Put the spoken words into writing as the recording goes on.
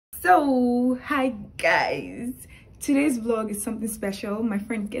So hi guys, today's vlog is something special. My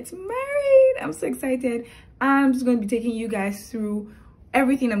friend gets married. I'm so excited. I'm just going to be taking you guys through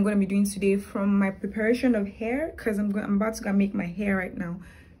everything I'm going to be doing today, from my preparation of hair, because I'm about to go make my hair right now,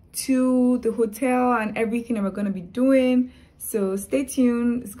 to the hotel and everything that we're going to be doing. So stay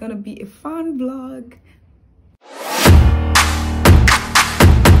tuned. It's going to be a fun vlog.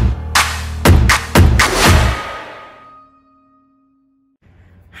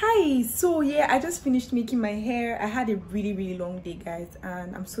 Hi, so yeah, I just finished making my hair. I had a really long day, guys,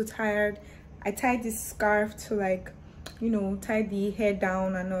 and I'm so tired. I tied this scarf to, like, you know, tie the hair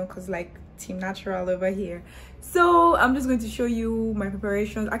down and all, because like team natural over here. So I'm just going to show you my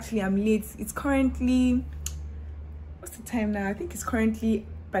preparations. Actually, I'm late. It's currently, what's the time now? I think it's currently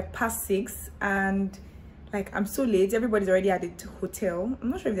like past 6, and like I'm so late. Everybody's already at the hotel.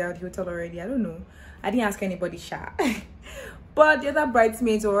 I'm not sure if they're at the hotel already. I don't know. I didn't ask anybody, but the other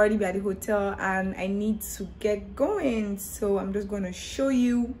bridesmaids will already be at the hotel, and I need to get going. So I'm just going to show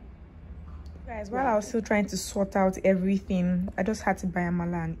you guys. While I was still trying to sort out everything, I just had to buy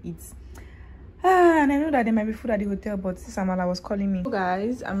amala and eat. And I know that there might be food at the hotel, but this amala was calling me. So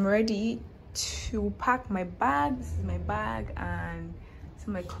guys, I'm ready to pack my bag. This is my bag, and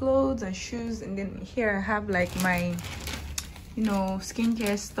some of my clothes and shoes, and then here I have like my, you know,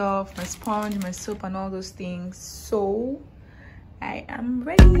 skincare stuff, my sponge, my soap, and all those things. So I am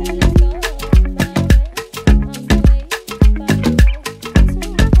ready.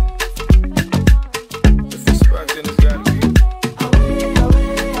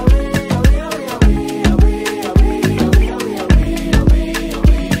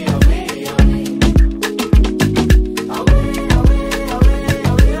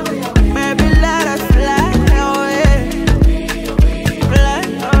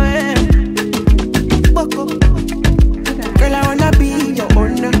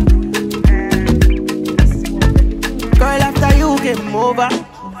 Over.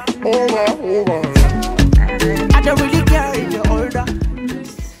 I don't really care if you're older. I'm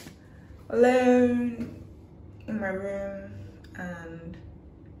just alone in my room and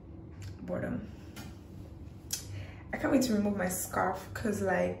boredom. I can't wait to remove my scarf, because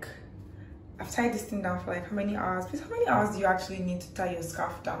like I've tied this thing down for like how many hours? Please, how many hours do you actually need to tie your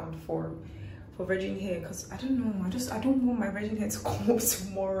scarf down for virgin hair? Because I don't know, I don't want my virgin hair to come up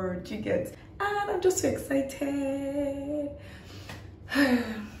tomorrow. Do you get? And I'm just so excited.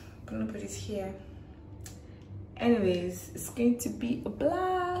 I'm gonna put it here. Anyways, it's going to be a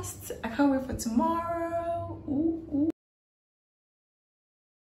blast. I can't wait for tomorrow. Ooh, ooh.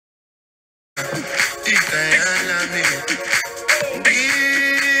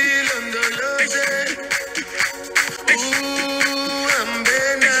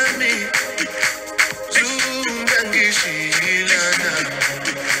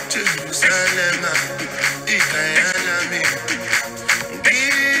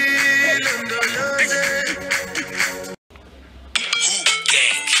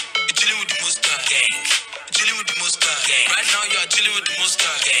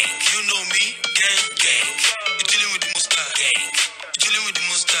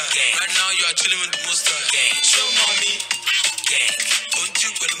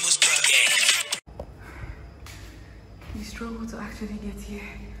 You struggle to actually get here,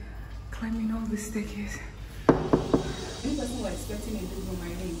 climbing all the staircase. This person was expecting a dude on my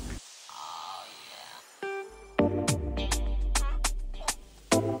leg.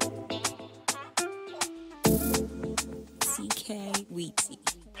 CK Weezy.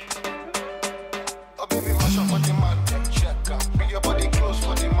 Oh baby, mash up for the man, check out. Bring your body close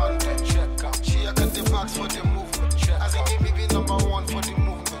for the man, check out. She got the box for the movement, check out. As it give me #1 for the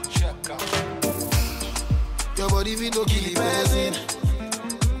movement, check out. Your body feel no kill a person,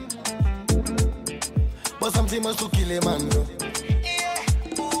 but something must to kill a man.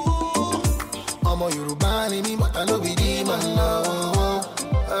 I'm a Yoruba me, but I know be the man now.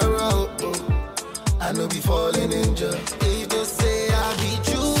 I know be falling angel. If they say I be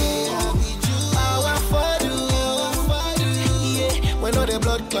true, I for you. Yeah, when all the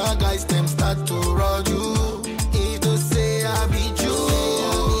blood clot guys them start to roll you. If they say I be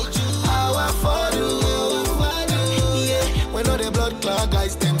true, I for you. Yeah, when all the blood clot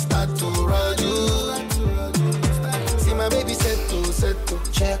guys them start to roll you. See my baby set to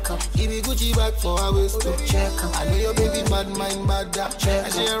check up. Give me Gucci back for a waist to check up. I know your baby bad mind bad da. Check up. I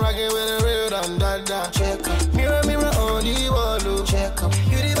see you rockin' with a real and dada. Check up. Mirror on the wall. Check up.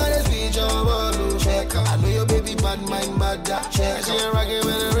 You the baddest bitch of all. Check up. I know your baby bad mind bad da. Check up. I see you rockin'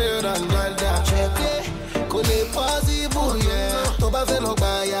 with a real and dada. Check up. Could it possible, yeah? To ba fe lo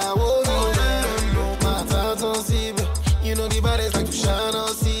gba yawo mi. My thoughts on see, you know the baddest like to shine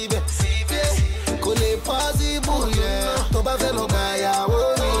on see.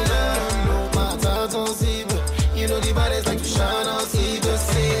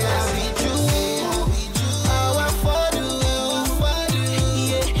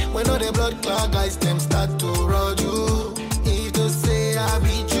 blood clot guys, them start to roll you. If to say I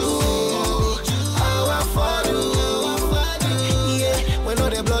beat you, how I follow you. Yeah, when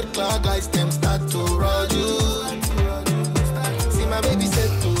all the blood clot guys, them start to roll you. See my baby set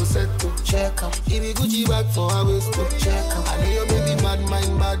to check up. If you Gucci back for a waist to check up. I know your baby mad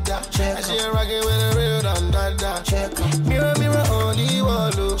mind bad da. Check up. I see you rockin' with a real done da. Check up. Mirror mirror on the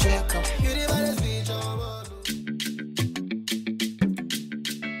wall. Check up. You the baddest bitch on wall.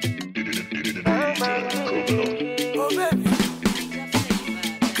 Oh baby.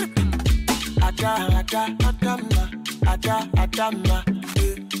 Adama.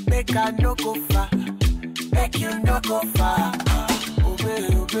 Make I no go far. Make you no go far. Oh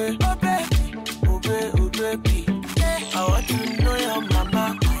baby. Oh baby. I want to know your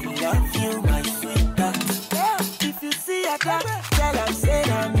mama. I love you, my sweetheart. If you see a girl, tell her say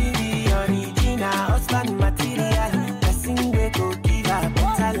I'm the original husband material. Blessing we go give her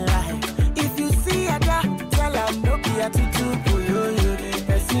better life. If you see a girl, tell her no be a tutu puyo.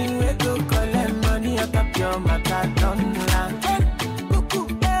 Blessing we go collect money out of your matter don't land.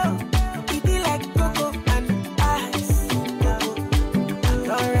 It be like cocoa and ice. I'm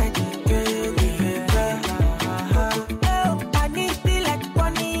already good. I need be like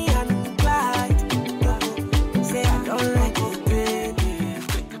Bonnie and Clyde. Say I don't like it, baby.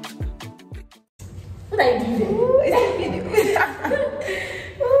 What are you doing? Ooh, it's a video.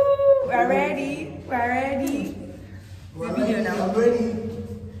 Ooh, we're ready. The video now. I'm ready.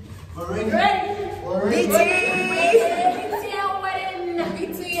 Nigerian Wedding.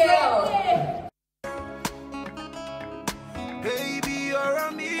 BTL. Baby, you're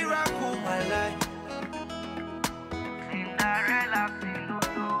a miracle, my life.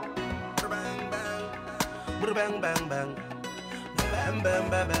 Bang, bang, bang, bang. Bang, bang,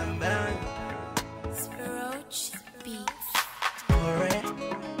 bang, bang, bang. Roach beats. Alright.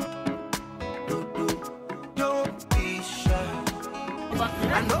 Don't be shy.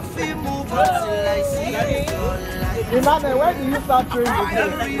 I know feel move until I see your life. Emmanuel, where do you start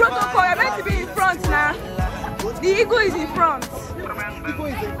training? Protocol, you're meant to be in front now. The eagle is in front. People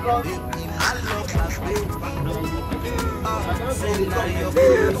is in front. I love my baby.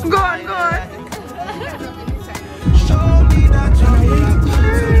 Go on. Show me that you're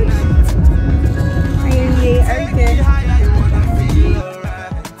Okay. I wanna feel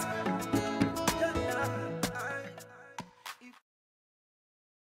alright.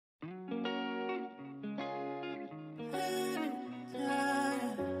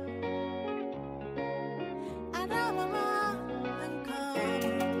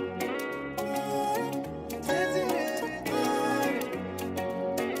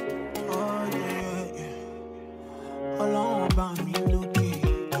 All about me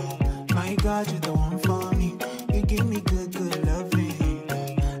looking. My God, you're the one for me. You give me good loving.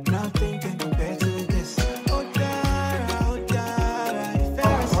 Nothing can compare to this. Oh, Dara, if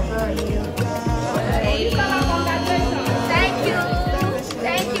ever see you,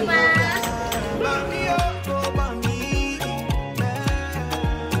 Thank you, ma.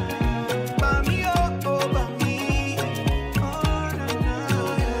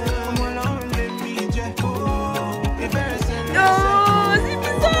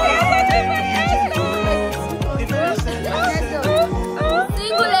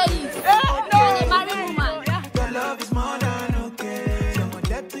 Single ladies. And a married woman. your love is more than okay. So much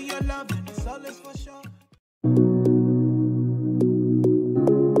depth to your love, and it's all for sure.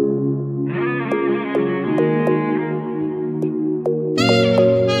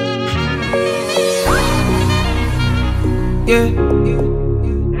 Yeah.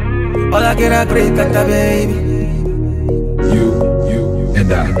 All I get a great cat, baby. You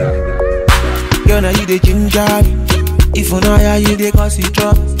and I. Girl, now you the ginger. If you know how you the cause it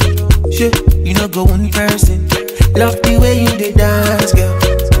drop. Shit, you know go one person. Love the way you the dance, girl.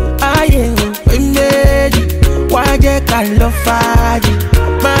 I am we made you. Why you can't love fire?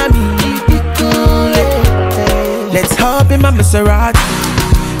 Mommy, you be cool. Let's hop in my Maserati.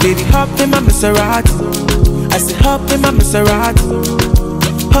 Baby, hop in my Maserati. I said hop in my Maserati.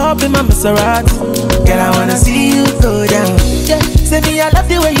 Hop in my Maserati. Girl, I wanna see you go down. Yeah, say me I love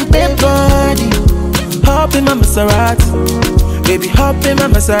the way you bend body. Hop in my Maserati. Baby, hop in my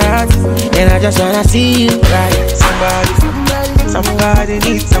Maserati. And I just wanna see you right. Somebody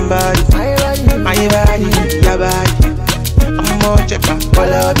needs somebody. My body, your body. I'm more check back,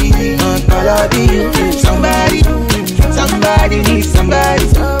 follow me, you. Somebody needs somebody.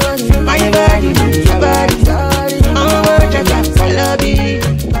 My body, your body. I'm more check back, follow me.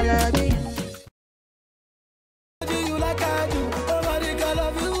 You like I do. Nobody can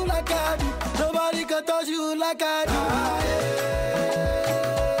love you like I do. Nobody can touch you like I do.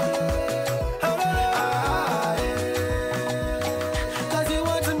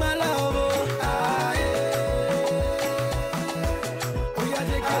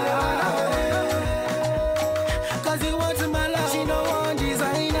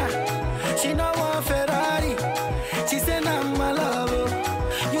 She no want Ferrari. She say I'm my love.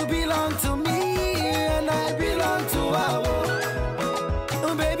 You belong to me and I belong to her.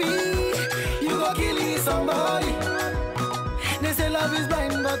 Oh baby, you go kill somebody. They say love is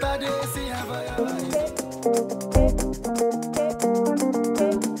blind, but I don't see her for your eyes.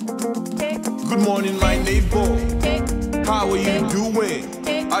 Good morning, my neighbor. How are you doing?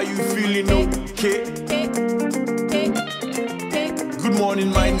 Are you feeling okay? Good morning,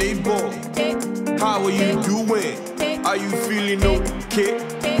 my neighbor. How are you doing? Are you feeling okay?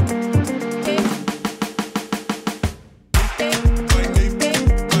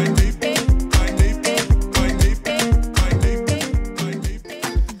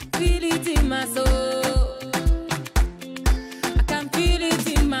 Feel it in my soul. I can feel it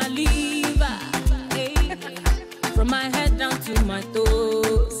in my liver. Hey. From my head down to my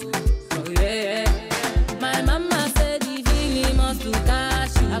toes. Oh yeah. My mama said the feeling must to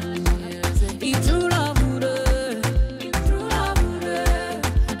cash up. It's true love, it's true love.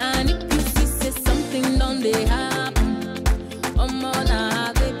 And if you see say something done they happen, I'm on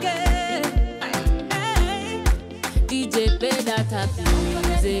a again. DJ play that happy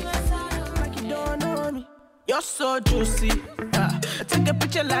music. You don't know me. You're so juicy. I take a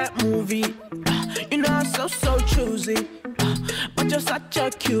picture like movie. You know I'm so choosy. But you're such a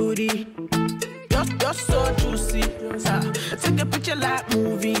cutie. You're so juicy. I take a picture like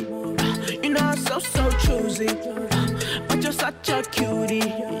movie. You know I'm so choosy. But you're such a cutie.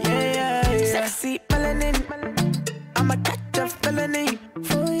 Yeah. Sexy melanin. I'ma catch a felony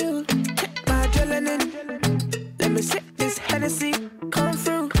for you. Check my adrenaline. Let me sip this Hennessy. Come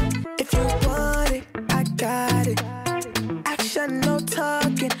through. If you want it, I got it. Action, no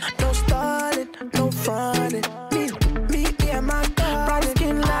talking, no stalling, no fronting. Me and my girl. Brown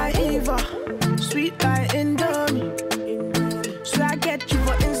skin like Eva, sweet like Indomie. So I get you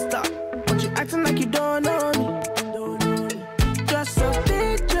for Insta, but you acting like you don't know me. Just so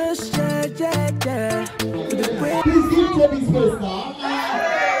dangerous, yeah. With the way Please give Toby space now.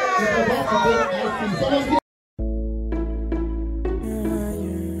 It's about to take ice cream. Someone give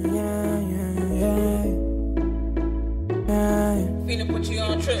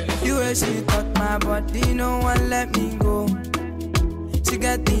you way she touch my body, no one let me go. She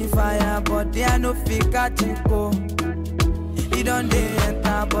get the fire, body I no fit catch it go. You don't dey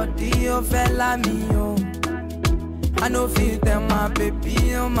enter body, oh fella me oh. I no fit tell my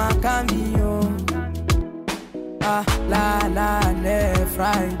baby, oh my cameo. La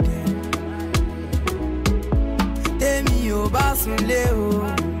Friday. Tell me oh basunle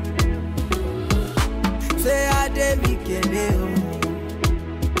oh. Say I dey me kele oh.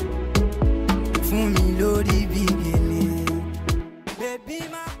 Fún mi lórí bí gèlè. Baby,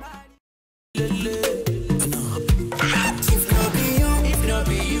 my body. If no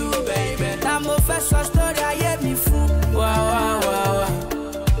be you, baby. I'm a first story, I hear me fool. Wow.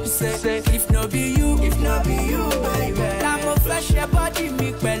 Say, if no be you, baby. I'm a fresh your body,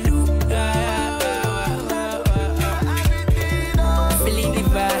 me pẹ̀lú. Feeling the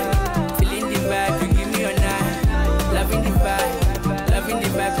vibe, you give me a night. Loving the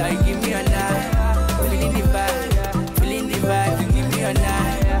vibe, that you give me a night. Feeling the vibe, you give me a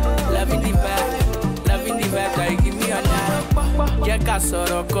night. Loving the vibe, that you give me a night. Jẹ́ ká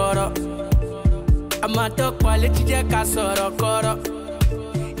sọ̀rọ̀ kọ́rọ̀, a máa tọ́pọ̀ létí jẹ́ ká sọ̀rọ̀ kọ́rọ̀.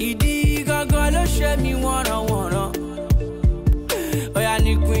 Ìdí gangan ló ṣe mí wọ̀nrọ̀wọ̀nrọ̀. Oya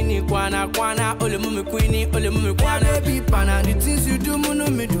ni queen ni kwana, ó lè mú mi queen, ó lè mú mi kwana. Baby pana, the things you do múnú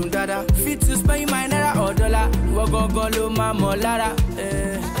mi dùn dáadáa. Fit to spend my naira or dollar, ìwọ gangan ló máa mọ̀ lára.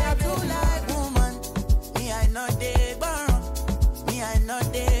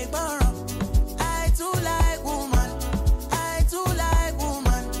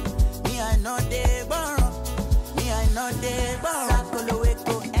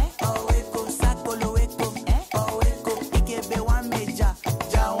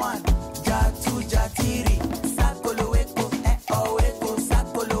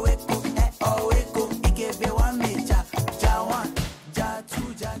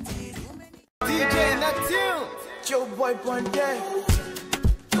 Joe boy ponte,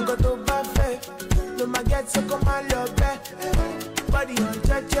 nunca to buffet. No ma get so come my love back. Body on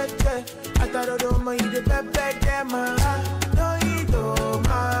che. I thought do my the pepe dem ma. No ito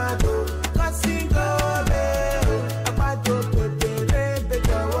ma do. Casi go be. Apato pepe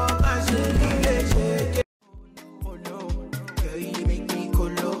go ma shiri shake. Oh no, girl you make me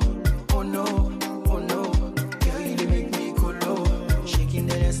colo. Oh no, girl you make me colo. Shaking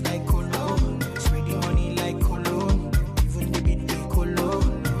the ass like colo. Spreading money like colo. Even the beat they colo.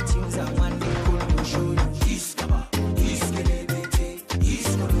 Things I want they colo show you. Iskaba, iskelebete,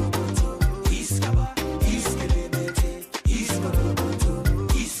 iskoloboto.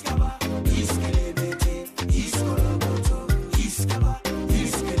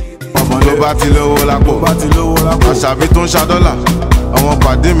 bá ti lówó lápò, àṣàbí tó ń ṣàdọ́là, àwọn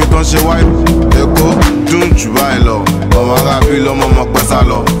pàdé mi tó ń ṣe wáyé. Èkó dùn jù báyìí lọ, ọmọ arábí lọmọ ọmọ pẹ́sà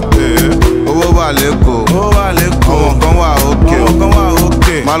lọ. Owó wà lẹ́kọ̀ọ́, àwọn kan wà òkè,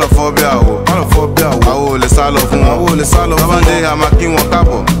 má lọ fọ́ bí àwò, àwò ò lè sá lọ fún wọn. Tọ́bàdé a máa kí wọn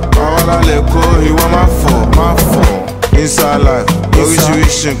káàbọ̀, àwọn ará lè kó ìwọ má fọ̀. Inside life,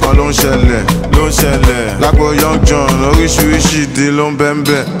 oríṣiríṣi nǹkan ló ń ṣẹlẹ̀. Lágbo Young John, oríṣiríṣi ìdí ló ń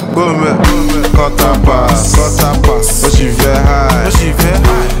bẹ́ńbẹ́. Gómẹ̀, quarter pass, ó sì fẹ́ high.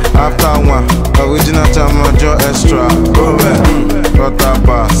 After one, original Tamajo extra. Gómẹ̀, quarter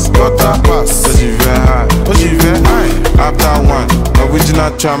pass, ó sì fẹ́ high. After one,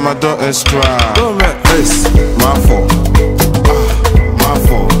 original Tamajo extra. Gómẹ̀.